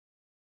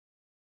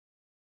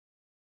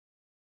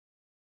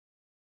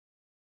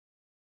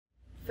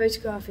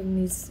photographing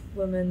these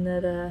women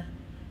that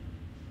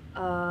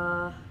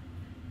are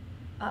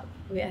up.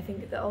 I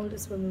think the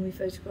oldest woman we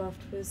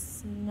photographed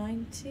was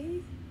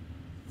 90,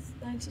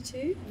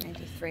 92?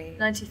 93.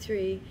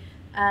 93.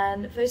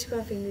 And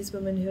photographing these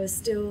women who are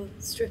still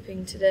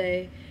stripping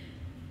today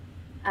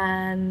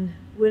and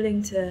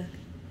willing to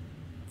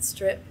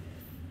strip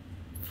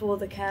for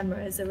the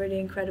camera is a really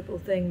incredible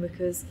thing,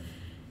 because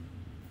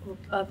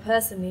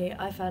personally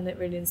I found it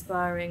really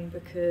inspiring,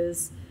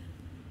 because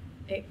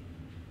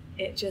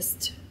it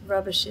just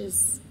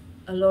rubbishes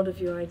a lot of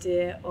your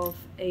idea of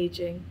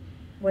aging.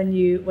 When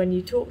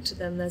you talk to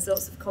them, there's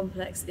lots of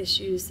complex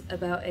issues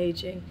about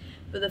aging,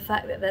 but the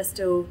fact that they're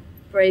still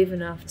brave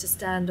enough to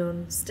stand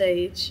on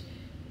stage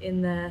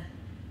in their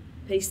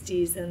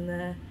pasties and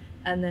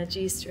their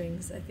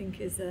G-strings, I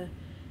think is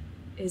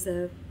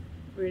a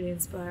really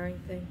inspiring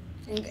thing.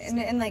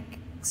 And like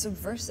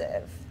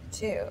subversive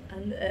too.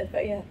 And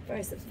but yeah,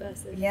 very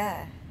subversive.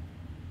 Yeah,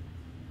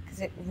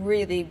 because it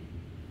really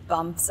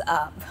bumps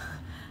up,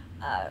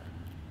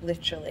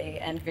 literally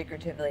and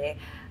figuratively,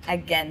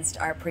 against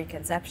our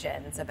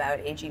preconceptions about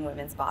aging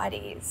women's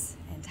bodies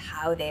and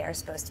how they are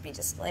supposed to be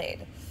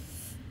displayed.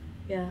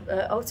 Yeah,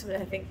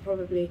 ultimately I think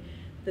probably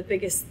the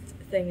biggest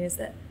thing is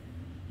that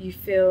you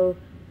feel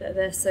that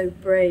they're so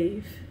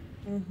brave.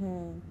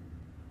 Mm-hmm.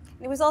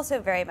 It was also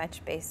very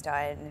much based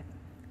on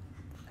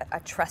a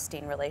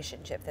trusting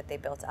relationship that they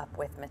built up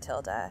with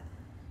Matilda.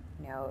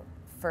 You know,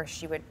 first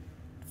she would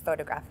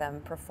photograph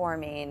them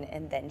performing,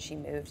 and then she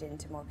moved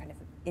into more kind of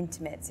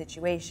intimate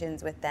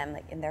situations with them,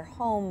 like in their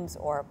homes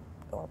or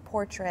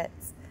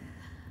portraits.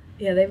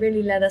 Yeah, they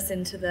really led us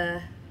into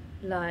their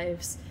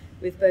lives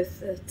with both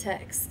the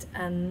text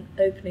and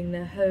opening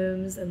their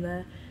homes and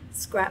their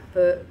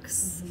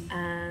scrapbooks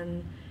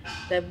and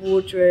their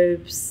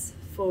wardrobes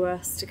for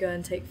us to go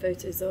and take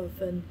photos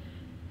of,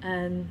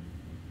 and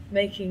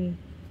making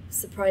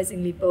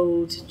surprisingly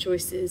bold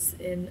choices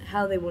in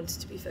how they wanted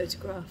to be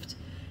photographed,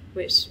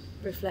 which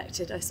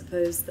reflected, I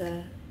suppose,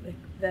 their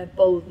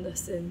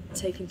boldness in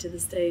taking to the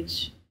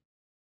stage.